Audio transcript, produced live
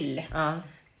Ja.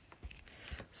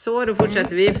 Så då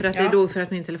fortsätter vi för att det är då för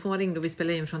att min telefon ringde och vi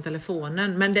spelade in från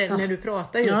telefonen. Men när du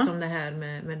pratar just om det här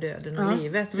med döden och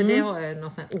livet. För det har jag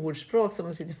något sånt här ordspråk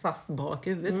som sitter fast bak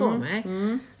huvudet på mig.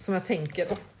 Som jag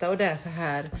tänker ofta, och det är så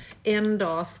här: en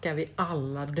dag ska vi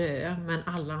alla dö, men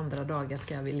alla andra dagar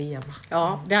ska vi leva.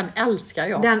 Ja, den älskar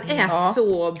jag. Den är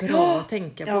så bra att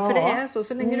tänka på. För det är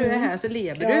så länge du är här så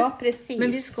lever du. Ja, precis.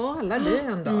 Men vi ska alla dö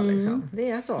en dag liksom.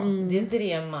 Det är så. Det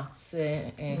drev Mats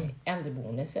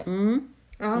äldreboende för.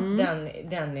 Ja.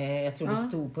 Den jag tror det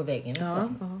stod på väggen.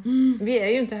 Vi är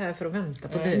ju inte här för att vänta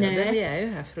på döden. Vi är ju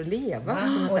här för att leva.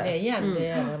 Och det gällde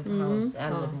även på hans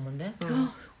äldreboende.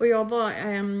 Och jag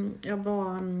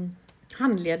var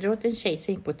handledare åt en tjej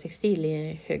som gick på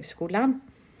textilhögskolan.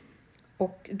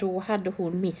 Och då hade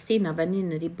hon mist sina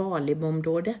väninnor i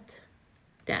Bali-området.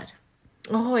 Där.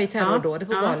 Jaha, i terrordådet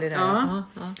på Bali där. Ja.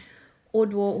 Och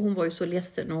då, hon var ju så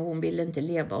ledsen och hon ville inte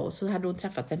leva. Och så hade hon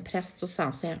träffat en präst och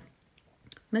sa så här: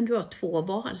 men du har 2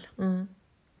 val.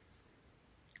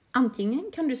 Antingen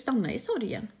kan du stanna i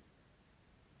sorgen.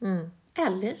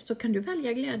 Eller så kan du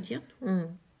välja glädjen.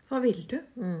 Vad vill du?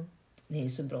 Det är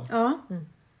så bra. Ja.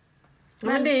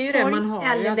 Men det är ju det man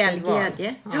har. Eller välj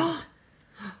glädje. Ja.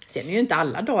 Sen är ju inte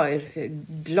alla dagar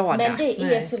glada. Men det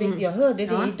är så viktigt. Jag hörde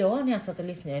det idag när jag satt och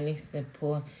lyssnade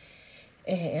på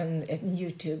en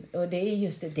YouTube. Och det är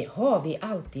just det har vi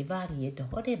alltid varje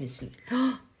dag det beslut.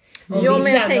 Och vi men jag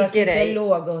känner oss tänker lite dig.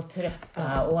 låga och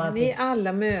trötta. Och Det är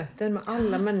alla möten med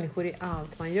alla människor i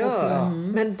allt man gör.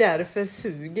 Men därför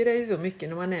suger det så mycket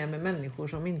när man är med människor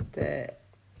som inte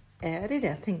är i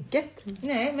det tänket.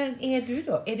 Nej, men är du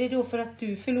då? Är det då för att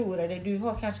du förlorade? Du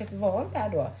har kanske ett val där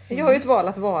då? Jag har ju ett val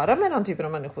att vara med den typen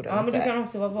av människor. Ja, men du kan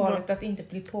också vara valet att inte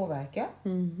bli påverkad. Att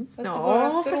du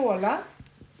bara stråla.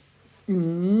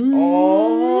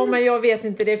 Men jag vet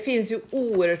inte. Det finns ju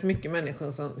oerhört mycket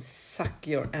människor som suck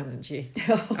your energy.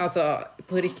 Alltså,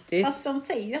 på riktigt. Fast de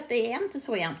säger ju att det är inte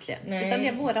så egentligen. Nej. Utan det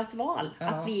är vårat val.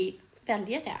 Att vi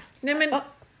väljer det. Nej, men,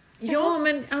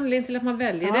 men anledningen till att man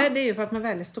väljer det är ju för att man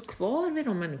väljer att stå kvar vid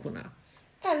de människorna.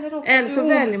 Eller också Eller så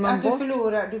väljer man att bort. du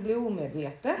förlorar, du blir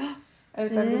omedveten.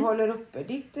 Utan du håller uppe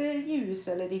ditt ljus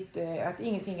eller att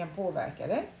ingenting kan påverka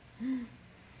dig.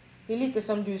 Det är lite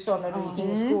som du sa när du gick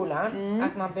in i skolan.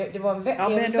 Att det var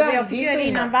men jag fick göra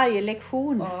innan varje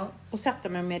lektion. Och satte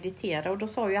mig och meditera. Och då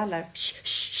sa ju alla: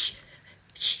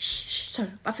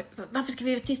 varför ska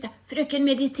vi vara tysta? Fröken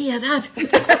mediterar.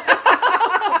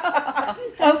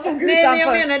 Nej, men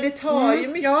jag menar det tar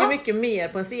ju mycket mer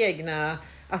på ens egna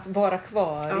att vara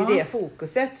kvar i det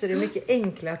fokuset. Så det är mycket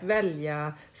enklare att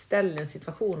välja ställen,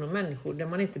 situationer och människor där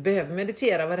man inte behöver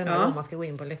meditera varenda gång man ska gå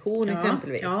in på en lektion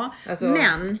exempelvis. Alltså,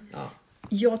 men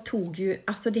jag tog ju,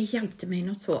 alltså det hjälpte mig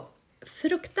något så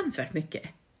fruktansvärt mycket.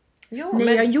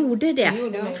 När jag gjorde det.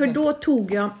 För då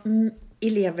tog jag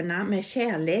eleverna med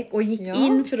kärlek och gick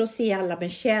in för att se alla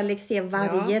med kärlek, se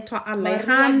varje, ta alla i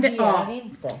hand.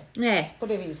 Inte på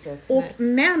det viset.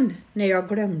 Men när jag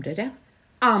glömde det,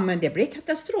 men det blev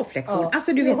katastroflektion.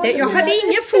 Alltså du vet, jag hade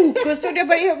ingen fokus och det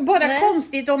var bara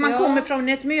konstigt om man kommer från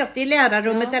ett möte i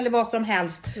lärarrummet eller vad som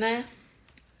helst.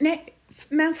 Nej,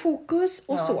 men fokus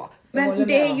och så. Men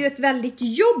det är ju ett väldigt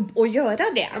jobb att göra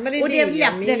det. Ja, och det är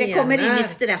lätt när det kommer in i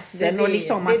stressen och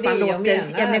liksom att man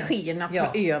låter energierna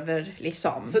ta över.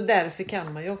 Liksom. Så därför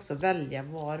kan man ju också välja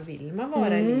var vill man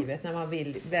vara i livet när man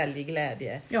väljer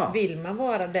glädje. Vill man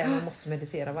vara där man måste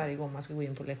meditera varje gång man ska gå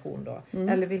in på lektion då?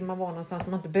 Eller vill man vara någonstans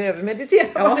där man inte behöver meditera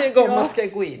varje gång man ska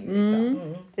gå in?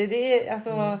 Liksom. Det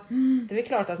är väl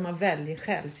klart att man väljer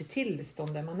själv sitt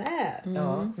tillstånd där man är.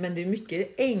 Men det är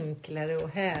mycket enklare och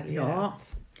härligare.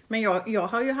 Men jag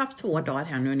har ju haft 2 dagar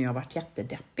här nu när jag har varit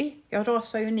jättedeppig. Jag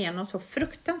rasar ju ner något så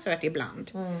fruktansvärt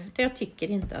ibland. Där jag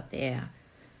tycker inte att det är...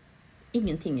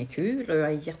 Ingenting är kul och jag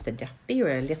är jättedeppig och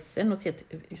jag är ledsen och ser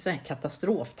så här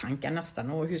katastroftankar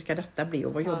nästan. Och hur ska detta bli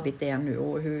och vad jobbigt det är nu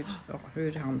och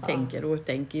hur han tänker och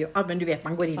tänker. Ja, men du vet,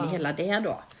 man går in i hela det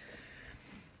då.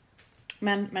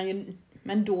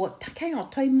 Men då kan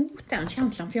jag ta emot den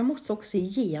känslan. För jag måste också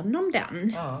igenom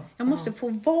den. Jag måste få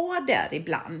vara där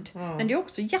ibland. Men det är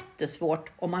också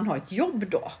jättesvårt om man har ett jobb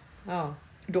då.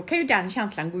 Då kan ju den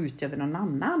känslan gå ut över någon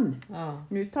annan.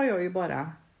 Nu tar jag ju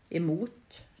bara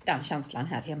emot den känslan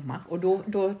här hemma. Och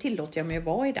då tillåter jag mig att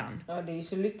vara i den. Ja, det är ju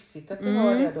så lyxigt att du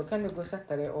har det. Då kan du gå och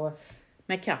sätta dig och...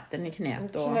 Med katten i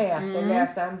knät. Och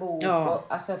läsa en bok.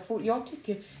 Och, alltså, jag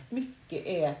tycker mycket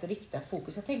är att rikta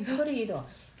fokus. Jag tänkte på det idag.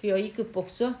 För jag gick upp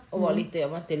också och var lite, jag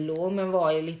var inte låg men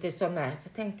var lite sån där. Så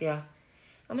tänkte jag,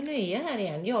 men nu är jag här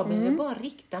igen. Jag behöver bara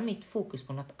rikta mitt fokus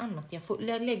på något annat.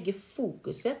 Jag lägger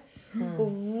fokuset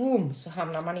och så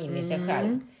hamnar man in i sig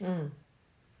själv.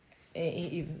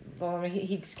 vad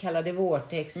Higgs kallade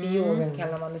vortex, i yogan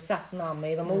kallar man det satnam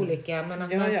i de olika, men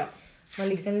att man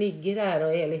liksom ligger där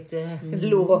och är lite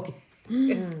låg.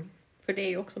 För det är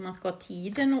ju också, man ska ha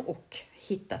tiden och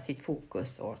hitta sitt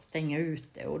fokus och stänga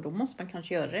ute, och då måste man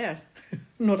kanske göra det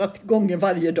några gånger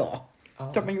varje dag.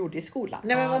 Som man gjorde i skolan.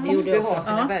 Nej, men man måste ju ha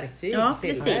sina verktyg. Ja,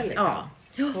 till precis. det, liksom.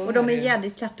 Och de är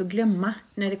jävligt lätt att glömma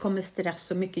när det kommer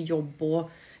stress och mycket jobb,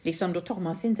 och liksom, då tar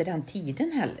man sig inte den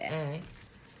tiden heller.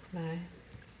 Nej.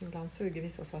 Ibland suger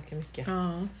vissa saker mycket.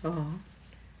 Ja.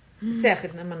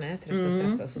 Särskilt när man är trött och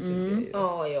stressad så suger det ju.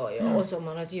 Ja. Och så har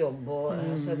man ett jobb och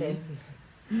så det...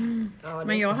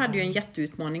 Men jag hade ju en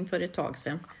jätteutmaning för ett tag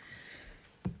sedan.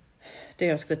 Där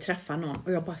jag skulle träffa någon,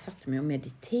 och jag bara satte mig och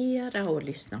meditera och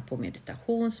lyssna på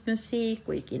meditationsmusik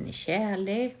och gick in i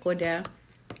kärlek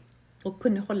och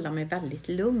kunde hålla mig väldigt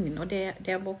lugn, och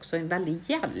det var också en väldig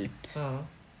hjälp.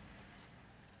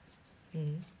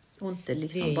 Och inte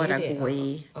liksom bara gå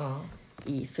i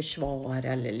försvar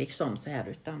eller liksom så här,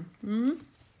 utan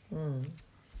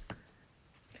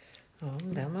Ja,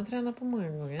 det har man tränat på många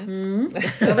gånger. Men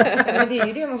det är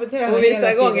ju det man får träna och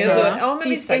vissa gånger så,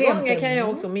 vissa gånger kan jag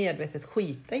också medvetet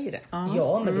skita i det.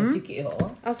 Ja, men det tycker jag.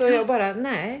 Alltså jag bara,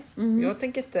 jag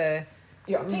tänker inte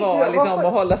vara liksom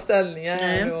och hålla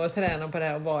ställningar och träna på det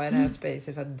här och vara i det här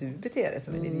spacet för att du beter dig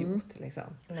som en idiot. Liksom.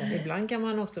 Ibland kan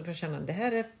man också få känna, det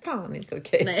här är fan inte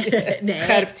okej.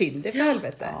 Skärp till det för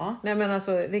helvete. Nej, men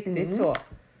alltså riktigt så.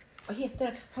 Vad heter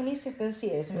det? Har ni sett en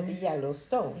serie som heter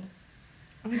Yellowstone?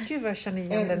 Men gud, vad jag känner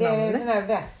igen det namnet. Det är en sån här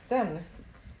western.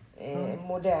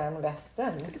 Modern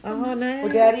western. Och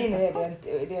där inne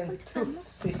är det en tuff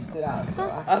syster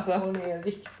alltså. Hon är en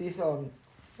riktig sån.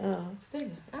 Men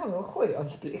vad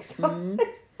skönt liksom.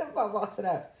 Det var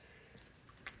sådär.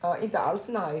 Ja, inte alls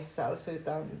nice alltså,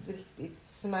 utan riktigt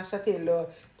smasha till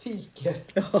och tyker.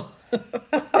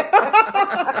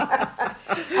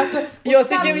 Alltså, jag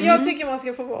tycker man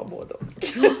ska få vara både och.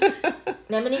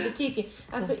 Nej, men inte tycker.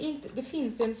 Alltså inte, det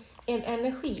finns en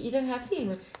energi i den här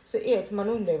filmen, så för man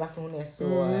undrar varför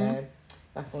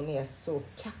hon är så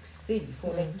kaxig. För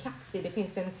hon är kaxig. Det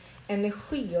finns en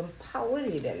energi och en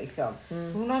power i det liksom.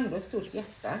 För hon har ändå ett stort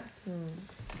hjärta.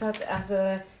 Så att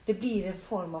alltså, det blir en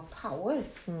form av power.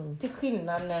 Till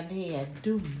skillnad när det är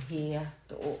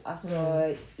dumhet och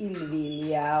alltså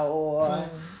illvilja och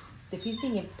det finns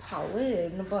ingen power i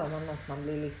det. Bara något man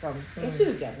blir liksom är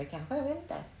sugande kanske, jag vet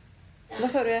inte.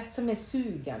 Vad sa du? Som är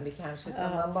sugande kanske,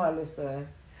 som man bara lust att...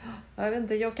 Jag vet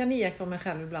inte, jag kan iaktta mig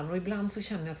själv ibland, och ibland så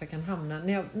känner jag att jag kan hamna,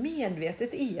 när jag medvetet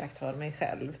iakttar mig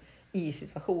själv i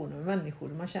situationer med människor,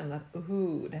 man känner att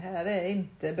det här är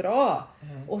inte bra.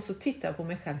 Och så tittar jag på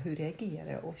mig själv, hur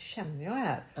reagerar jag och känner jag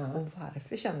här? Och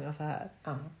varför känner jag så här?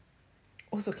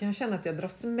 Och så kan jag känna att jag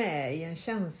dras med i en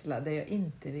känsla där jag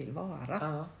inte vill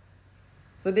vara.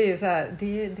 Så det är så här,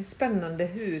 det är spännande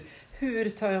hur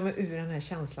tar jag mig ur den här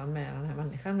känslan med den här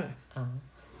människan nu?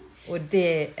 Och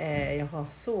jag har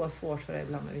så svårt för det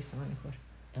ibland med vissa människor.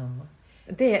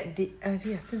 Jag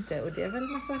vet inte, och det är väl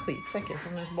en massa skit säkert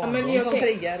från ens barn som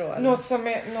triggar då. Eller?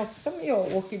 Något som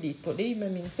jag åker dit på, det är ju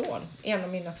med min son, en av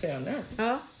mina söner.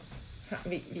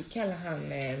 Vi kallar han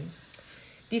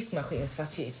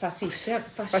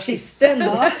diskmaskinsfascisten.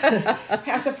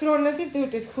 Alltså från att inte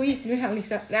gjort ett skit, nu är han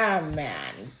liksom, nej men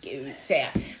gud, säger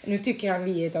jag. Nu tycker han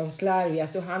vi är de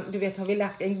slarvigaste, och han, du vet, har vi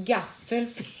lagt en gaffel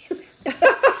fel?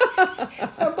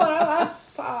 Jag bara, vad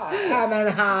fan, ja men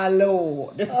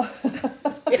hallå.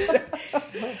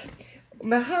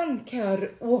 Men han kan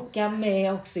åka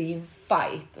med också i en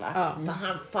fight, va? För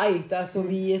han fightas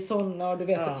och vi är såna, och du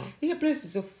vet, helt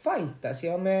plötsligt så fightas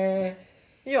jag med...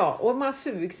 Ja, och man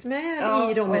sugs med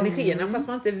i de energierna fast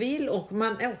man inte vill, och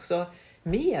man är också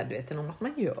medveten om att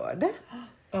man gör det.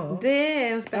 Det är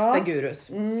ens bästa gurus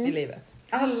i livet.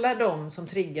 Alla de som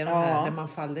triggar de här, när man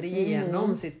faller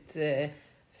igenom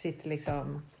sitt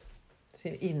liksom,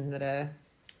 sin inre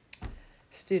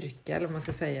styrka, eller vad man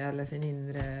ska säga, eller sin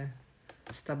inre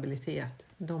stabilitet,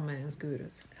 de är ens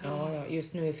gurus. Ja,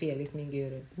 just nu är Felix min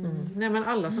guru. Nej, men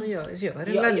alla som gör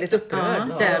är väldigt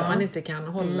upprörd där man inte kan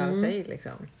hålla sig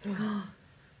liksom.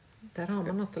 Där har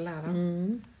man något att lära.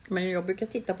 Men jag brukar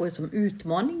titta på det som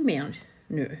utmaning mer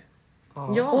nu.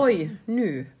 Oj,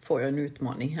 nu får jag en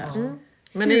utmaning här.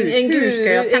 Men en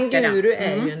guru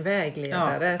är ju en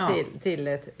vägledare till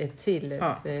ett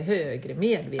högre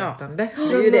medvetande. Det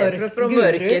är ju det, från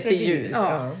mörker till ljus.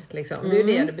 Liksom. Det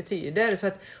är ju det betyder. Så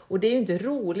att, och det är ju inte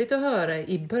roligt att höra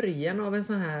i början av en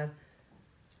sån här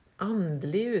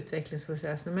andlig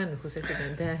utvecklingsprocess när människor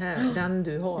säger det här, den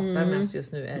du hatar mest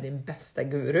just nu är din bästa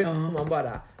guru. Och man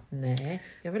bara, nej,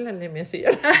 jag vill aldrig mer se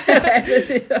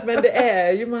det. Men det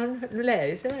är ju, man lär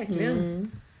ju sig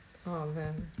verkligen.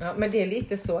 Ja, men det är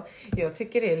lite så. Jag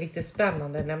tycker det är lite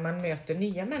spännande när man möter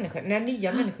nya människor. När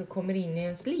nya människor kommer in i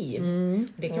ens liv.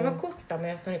 Det kan vara korta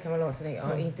möten, det kan vara långt.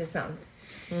 Ja, intressant.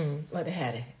 Vad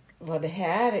det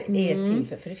här är till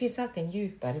för. För det finns alltid en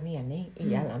djupare mening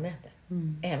i alla möten.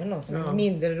 Även de som är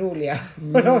mindre roliga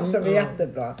och de som är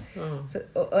jättebra.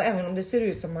 Så, och även om det ser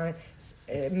ut som man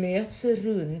möts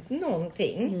runt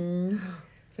någonting.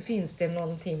 Så finns det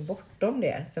någonting bortom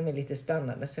det som är lite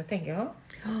spännande. Så jag tänker,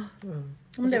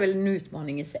 Det är väl en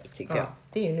utmaning i sig, tycker jag.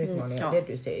 Det är en utmaning, det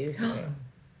du säger.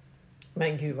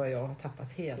 Men gud vad jag har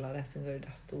tappat hela resten av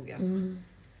det stod alltså.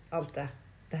 Allt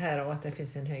det här av att det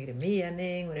finns en högre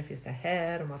mening och det finns det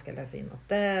här och man ska läsa in något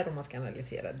där och man ska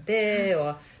analysera det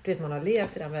och du vet man har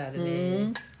levt i den världen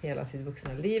i hela sitt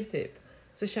vuxna liv typ.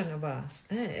 Så känner jag bara,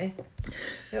 nej,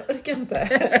 jag orkar inte.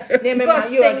 Nej, men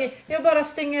jag bara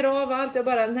stänger av allt.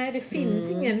 Nej, det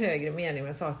finns ingen högre mening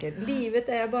med saker. Livet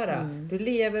är bara, du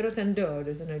lever och sen dör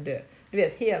du, sen är du död. Du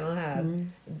vet, hela den här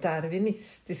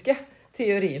darwinistiska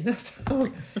teorin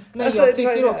nästan. Men alltså, jag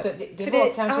tycker också, det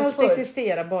var kanske allt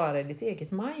existerar bara i ditt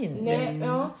eget mind. Nej,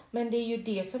 men det är ju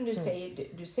det som du säger.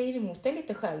 Du säger emot dig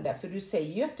lite själv där. För du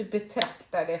säger ju att du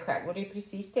betraktar dig själv. Och det är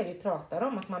precis det vi pratar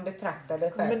om. Att man betraktar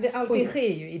dig själv. Men allting sker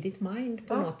ju i ditt mind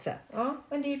på något sätt. Ja,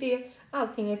 men det är ju det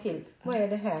allting är till. Vad är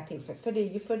det här till för? För det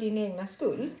är ju för din egna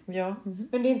skull. Ja.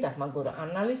 Men det är inte att man går och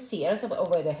analyserar sig.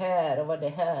 Vad är det här och vad är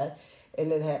det här?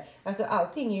 Eller det här. Alltså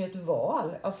allting är ju ett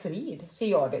val av frid. Så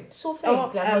jag det. Så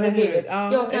förenklat har det blivit.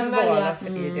 Jag kan välja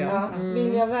frid,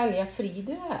 vill jag välja frid i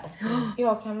det här?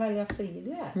 Jag kan välja frid i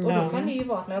det här. Och då kan det ju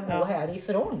vara att jag går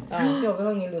härifrån. Jag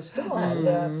har ingen lust att vara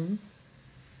här.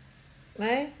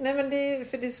 Nej, men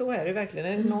för det är så här det verkligen.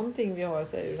 Är det någonting vi har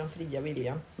så är det den fria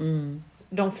viljan.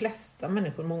 De flesta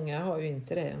människor, många har ju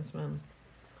inte det ens. Men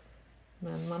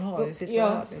man har ju sitt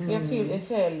val. Liksom. Jag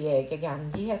följer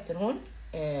Gandhi heter hon.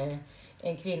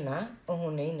 En kvinna och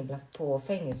hon är inne på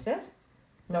fängelse.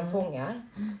 De fångar.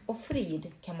 Och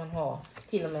frid kan man ha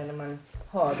till och med när man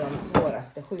har de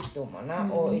svåraste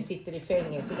sjukdomarna och sitter i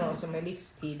fängelse, de som är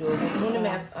livstid. Och hon är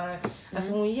med,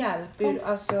 alltså hon hjälper,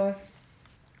 alltså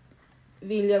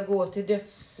vill jag gå till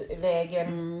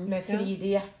dödsvägen med frid i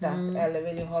hjärtat eller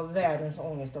vill jag ha världens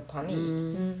ångest och panik.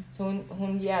 Så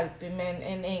hon hjälper med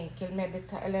en enkel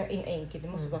meditation, eller enkel, det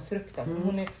måste vara fruktansvärt.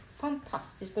 Hon är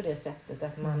fantastisk på det sättet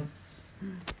att man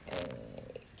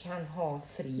kan ha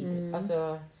frid.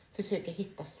 Alltså försöka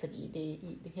hitta frid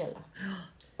i det hela.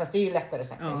 Fast det är ju lättare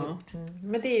sagt än gjort.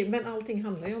 Men allting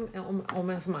handlar ju om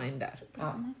ens mind där.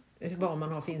 Vad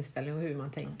man har för inställning och hur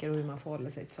man tänker och hur man förhåller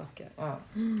sig till saker.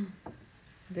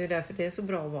 Det är därför det är så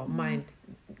bra att vara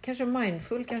kanske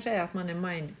mindful, kanske är att man är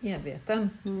mindmedveten.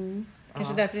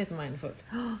 Kanske därför det heter mindful.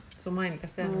 Så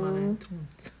mindless är när man är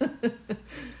tomt.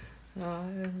 Jag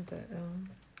vet inte.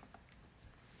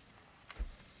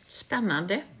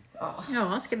 Spännande.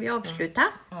 Ja, ska vi avsluta?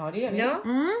 Ja, det gör vi. Ja.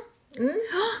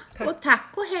 Och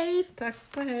tack och hej. Tack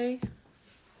och hej.